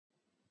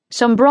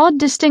Some broad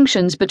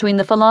distinctions between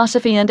the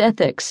philosophy and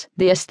ethics,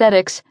 the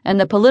aesthetics, and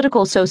the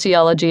political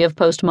sociology of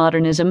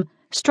postmodernism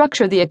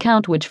structure the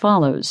account which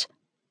follows.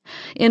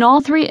 In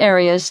all three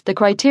areas, the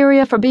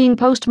criteria for being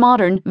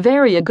postmodern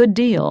vary a good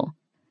deal.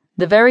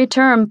 The very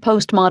term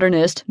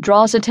postmodernist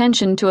draws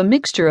attention to a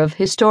mixture of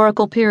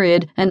historical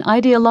period and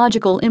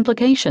ideological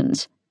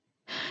implications.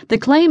 The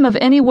claim of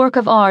any work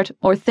of art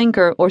or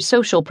thinker or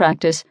social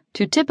practice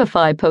to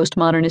typify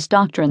postmodernist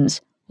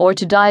doctrines, or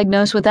to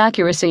diagnose with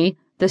accuracy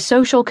the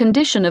social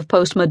condition of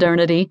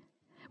postmodernity,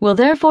 will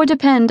therefore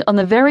depend on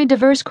the very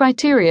diverse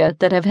criteria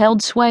that have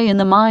held sway in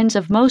the minds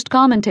of most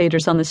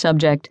commentators on the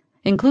subject,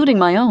 including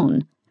my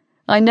own.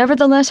 I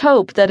nevertheless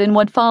hope that in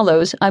what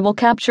follows I will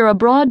capture a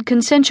broad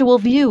consensual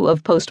view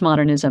of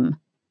postmodernism.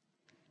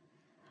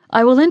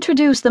 I will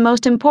introduce the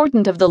most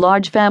important of the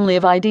large family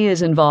of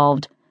ideas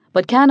involved,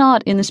 but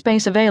cannot, in the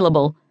space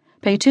available,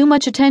 pay too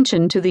much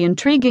attention to the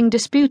intriguing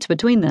disputes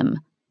between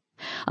them.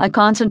 I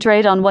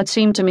concentrate on what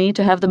seem to me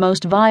to have the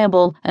most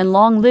viable and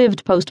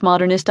long-lived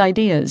postmodernist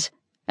ideas,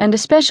 and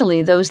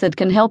especially those that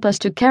can help us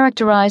to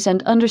characterize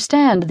and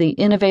understand the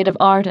innovative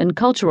art and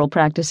cultural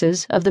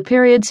practices of the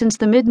period since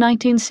the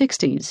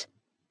mid-1960s.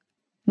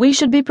 We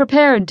should be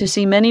prepared to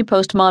see many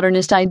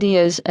postmodernist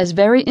ideas as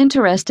very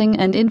interesting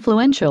and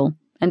influential,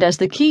 and as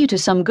the key to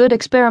some good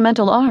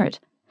experimental art,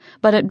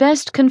 but at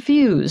best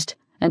confused,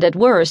 and at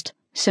worst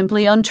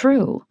simply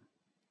untrue.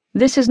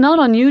 This is not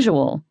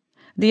unusual.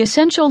 The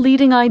essential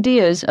leading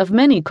ideas of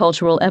many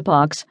cultural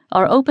epochs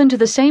are open to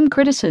the same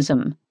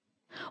criticism.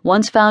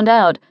 Once found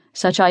out,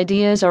 such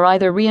ideas are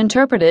either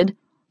reinterpreted,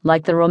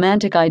 like the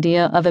romantic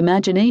idea of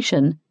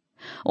imagination,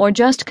 or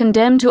just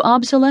condemned to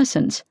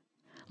obsolescence,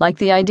 like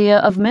the idea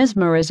of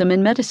mesmerism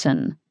in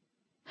medicine.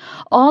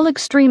 All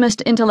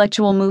extremist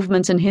intellectual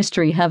movements in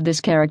history have this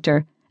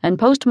character, and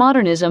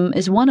postmodernism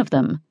is one of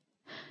them.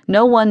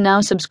 No one now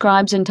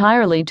subscribes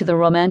entirely to the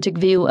romantic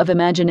view of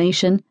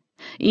imagination,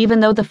 even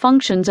though the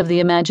functions of the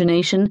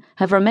imagination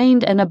have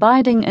remained an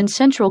abiding and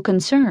central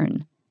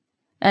concern.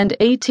 And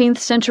 18th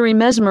century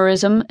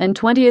mesmerism and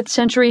 20th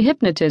century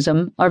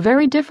hypnotism are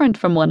very different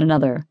from one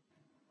another.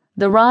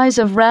 The rise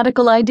of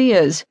radical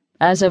ideas,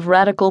 as of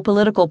radical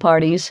political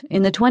parties,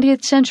 in the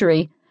 20th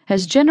century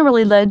has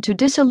generally led to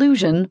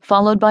disillusion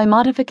followed by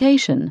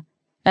modification,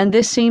 and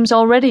this seems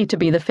already to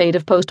be the fate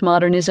of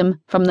postmodernism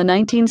from the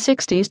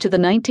 1960s to the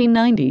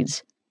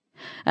 1990s.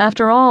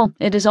 After all,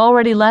 it has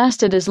already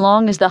lasted as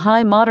long as the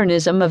high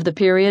modernism of the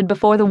period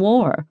before the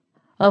war,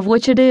 of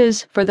which it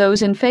is, for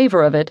those in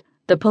favor of it,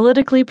 the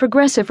politically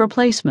progressive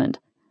replacement,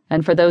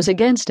 and for those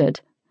against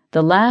it,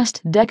 the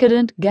last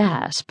decadent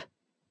gasp.